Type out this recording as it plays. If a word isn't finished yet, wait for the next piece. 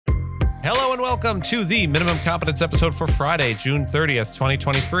Hello and welcome to the Minimum Competence episode for Friday, June 30th,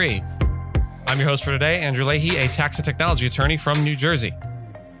 2023. I'm your host for today, Andrew Leahy, a tax and technology attorney from New Jersey.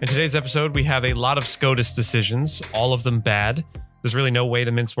 In today's episode, we have a lot of SCOTUS decisions, all of them bad. There's really no way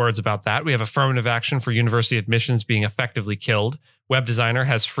to mince words about that. We have affirmative action for university admissions being effectively killed. Web Designer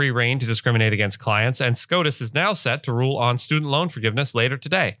has free reign to discriminate against clients, and SCOTUS is now set to rule on student loan forgiveness later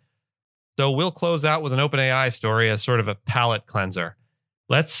today. So we'll close out with an OpenAI story as sort of a palate cleanser.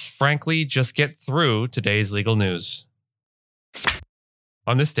 Let's frankly just get through today's legal news.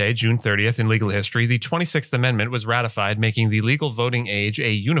 On this day, June 30th, in legal history, the 26th Amendment was ratified, making the legal voting age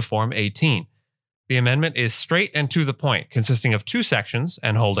a uniform 18. The amendment is straight and to the point, consisting of two sections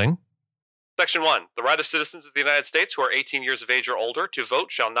and holding. Section 1. The right of citizens of the United States who are 18 years of age or older to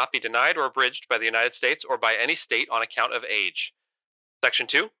vote shall not be denied or abridged by the United States or by any state on account of age. Section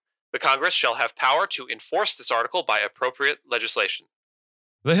 2. The Congress shall have power to enforce this article by appropriate legislation.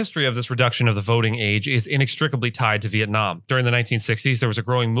 The history of this reduction of the voting age is inextricably tied to Vietnam. During the 1960s, there was a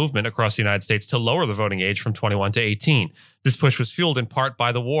growing movement across the United States to lower the voting age from 21 to 18. This push was fueled in part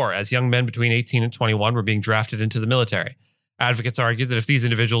by the war, as young men between 18 and 21 were being drafted into the military. Advocates argued that if these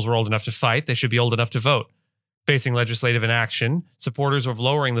individuals were old enough to fight, they should be old enough to vote. Facing legislative inaction, supporters of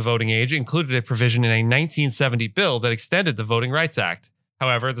lowering the voting age included a provision in a 1970 bill that extended the Voting Rights Act.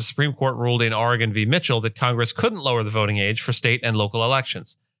 However, the Supreme Court ruled in Oregon v. Mitchell that Congress couldn't lower the voting age for state and local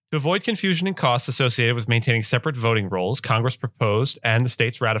elections. To avoid confusion and costs associated with maintaining separate voting rolls, Congress proposed and the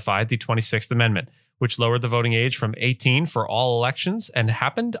states ratified the 26th Amendment, which lowered the voting age from 18 for all elections and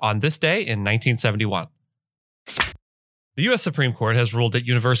happened on this day in 1971. The U.S. Supreme Court has ruled that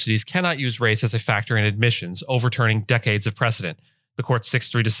universities cannot use race as a factor in admissions, overturning decades of precedent. The court's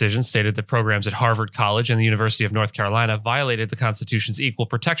 6-3 decision stated that programs at Harvard College and the University of North Carolina violated the Constitution's Equal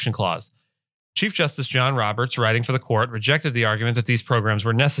Protection Clause. Chief Justice John Roberts, writing for the court, rejected the argument that these programs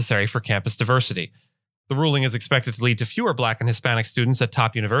were necessary for campus diversity. The ruling is expected to lead to fewer Black and Hispanic students at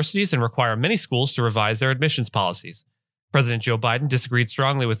top universities and require many schools to revise their admissions policies. President Joe Biden disagreed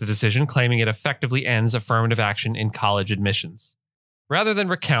strongly with the decision, claiming it effectively ends affirmative action in college admissions. Rather than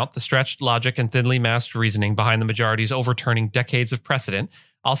recount the stretched logic and thinly masked reasoning behind the majority's overturning decades of precedent,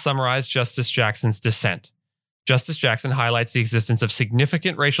 I'll summarize Justice Jackson's dissent. Justice Jackson highlights the existence of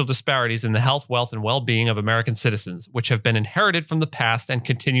significant racial disparities in the health, wealth, and well-being of American citizens, which have been inherited from the past and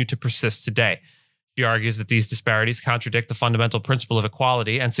continue to persist today. She argues that these disparities contradict the fundamental principle of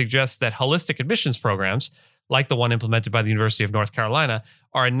equality and suggests that holistic admissions programs, like the one implemented by the University of North Carolina,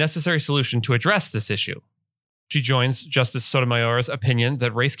 are a necessary solution to address this issue. She joins Justice Sotomayor's opinion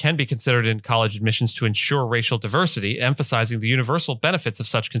that race can be considered in college admissions to ensure racial diversity, emphasizing the universal benefits of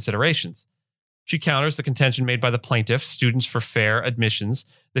such considerations. She counters the contention made by the plaintiff, Students for Fair Admissions,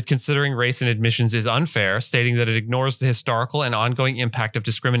 that considering race in admissions is unfair, stating that it ignores the historical and ongoing impact of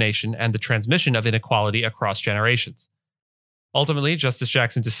discrimination and the transmission of inequality across generations. Ultimately, Justice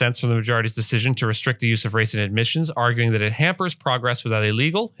Jackson dissents from the majority's decision to restrict the use of race in admissions, arguing that it hampers progress without a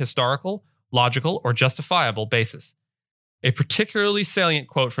legal, historical, logical, or justifiable basis. A particularly salient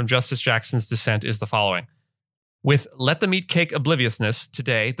quote from Justice Jackson's dissent is the following. With let them eat cake obliviousness,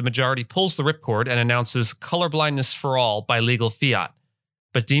 today, the majority pulls the ripcord and announces colorblindness for all by legal fiat.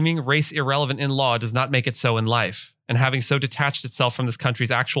 But deeming race irrelevant in law does not make it so in life. And having so detached itself from this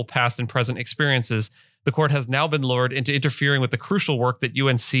country's actual past and present experiences, the court has now been lured into interfering with the crucial work that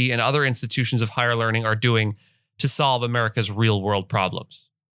UNC and other institutions of higher learning are doing to solve America's real-world problems.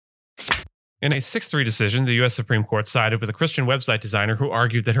 In a 6-3 decision, the U.S. Supreme Court sided with a Christian website designer who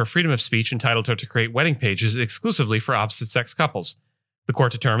argued that her freedom of speech entitled her to create wedding pages exclusively for opposite-sex couples. The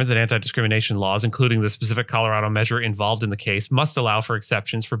court determined that anti-discrimination laws, including the specific Colorado measure involved in the case, must allow for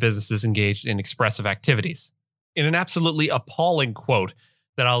exceptions for businesses engaged in expressive activities. In an absolutely appalling quote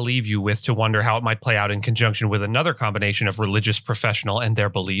that I'll leave you with to wonder how it might play out in conjunction with another combination of religious professional and their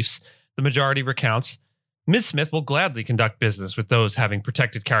beliefs, the majority recounts, Ms. Smith will gladly conduct business with those having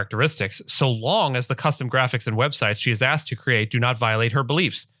protected characteristics, so long as the custom graphics and websites she is asked to create do not violate her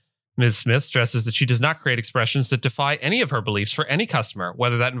beliefs. Ms. Smith stresses that she does not create expressions that defy any of her beliefs for any customer,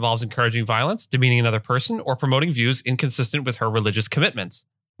 whether that involves encouraging violence, demeaning another person, or promoting views inconsistent with her religious commitments.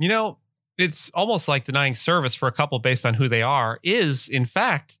 You know, it's almost like denying service for a couple based on who they are is, in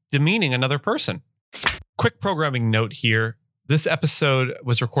fact, demeaning another person. Quick programming note here. This episode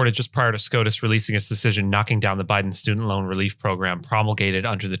was recorded just prior to SCOTUS releasing its decision knocking down the Biden student loan relief program promulgated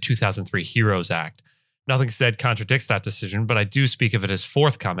under the 2003 HEROES Act. Nothing said contradicts that decision, but I do speak of it as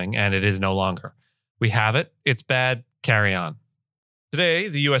forthcoming, and it is no longer. We have it. It's bad. Carry on. Today,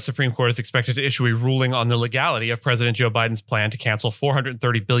 the U.S. Supreme Court is expected to issue a ruling on the legality of President Joe Biden's plan to cancel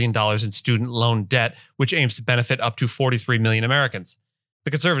 $430 billion in student loan debt, which aims to benefit up to 43 million Americans.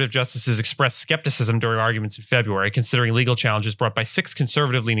 The conservative justices expressed skepticism during arguments in February, considering legal challenges brought by 6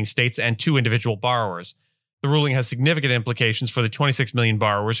 conservative-leaning states and 2 individual borrowers. The ruling has significant implications for the 26 million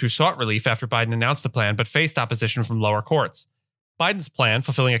borrowers who sought relief after Biden announced the plan but faced opposition from lower courts. Biden's plan,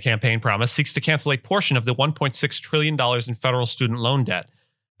 fulfilling a campaign promise, seeks to cancel a portion of the $1.6 trillion in federal student loan debt,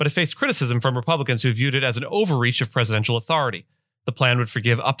 but it faced criticism from Republicans who viewed it as an overreach of presidential authority. The plan would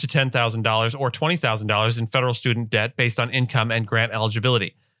forgive up to $10,000 or $20,000 in federal student debt based on income and grant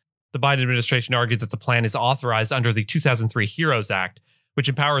eligibility. The Biden administration argues that the plan is authorized under the 2003 HEROES Act, which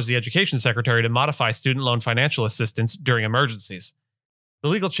empowers the Education Secretary to modify student loan financial assistance during emergencies. The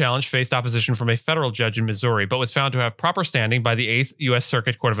legal challenge faced opposition from a federal judge in Missouri, but was found to have proper standing by the 8th U.S.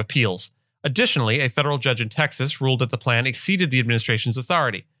 Circuit Court of Appeals. Additionally, a federal judge in Texas ruled that the plan exceeded the administration's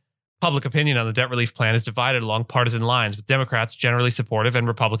authority. Public opinion on the debt relief plan is divided along partisan lines, with Democrats generally supportive and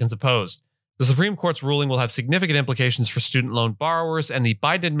Republicans opposed. The Supreme Court's ruling will have significant implications for student loan borrowers and the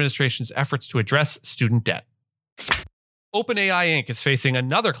Biden administration's efforts to address student debt. OpenAI Inc. is facing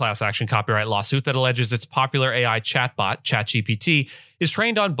another class action copyright lawsuit that alleges its popular AI chatbot, ChatGPT, is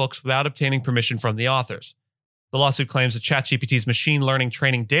trained on books without obtaining permission from the authors. The lawsuit claims that ChatGPT's machine learning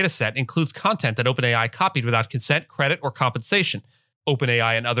training dataset includes content that OpenAI copied without consent, credit, or compensation.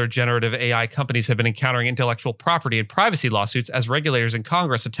 OpenAI and other generative AI companies have been encountering intellectual property and privacy lawsuits as regulators in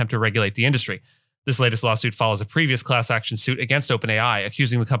Congress attempt to regulate the industry. This latest lawsuit follows a previous class action suit against OpenAI,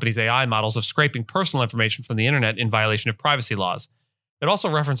 accusing the company's AI models of scraping personal information from the internet in violation of privacy laws. It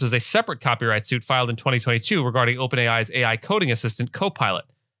also references a separate copyright suit filed in 2022 regarding OpenAI's AI coding assistant, Copilot.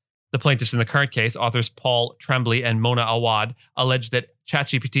 The plaintiffs in the current case, authors Paul Tremblay and Mona Awad, allege that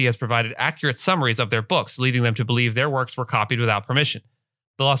ChatGPT has provided accurate summaries of their books, leading them to believe their works were copied without permission.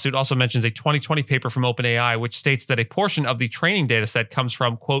 The lawsuit also mentions a 2020 paper from OpenAI which states that a portion of the training dataset comes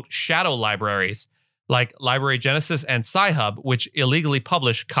from, quote, shadow libraries, like Library Genesis and Sci-Hub, which illegally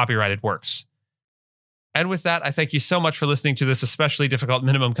publish copyrighted works. And with that, I thank you so much for listening to this especially difficult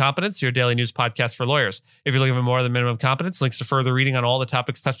Minimum Competence, your daily news podcast for lawyers. If you're looking for more than Minimum Competence, links to further reading on all the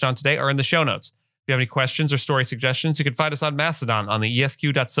topics touched on today are in the show notes. If you have any questions or story suggestions, you can find us on Mastodon on the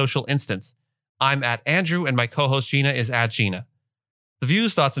esq.social instance. I'm at Andrew, and my co-host Gina is at Gina. The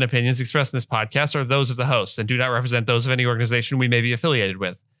views, thoughts, and opinions expressed in this podcast are those of the host and do not represent those of any organization we may be affiliated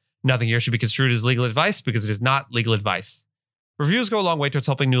with. Nothing here should be construed as legal advice because it is not legal advice. Reviews go a long way towards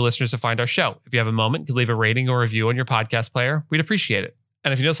helping new listeners to find our show. If you have a moment, you can leave a rating or review on your podcast player. We'd appreciate it.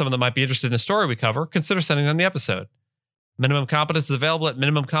 And if you know someone that might be interested in a story we cover, consider sending them the episode. Minimum Competence is available at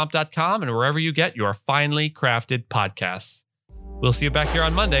minimumcomp.com and wherever you get your finely crafted podcasts. We'll see you back here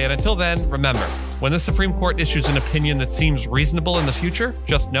on Monday, and until then, remember, when the Supreme Court issues an opinion that seems reasonable in the future,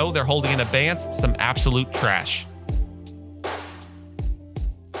 just know they're holding in abeyance some absolute trash.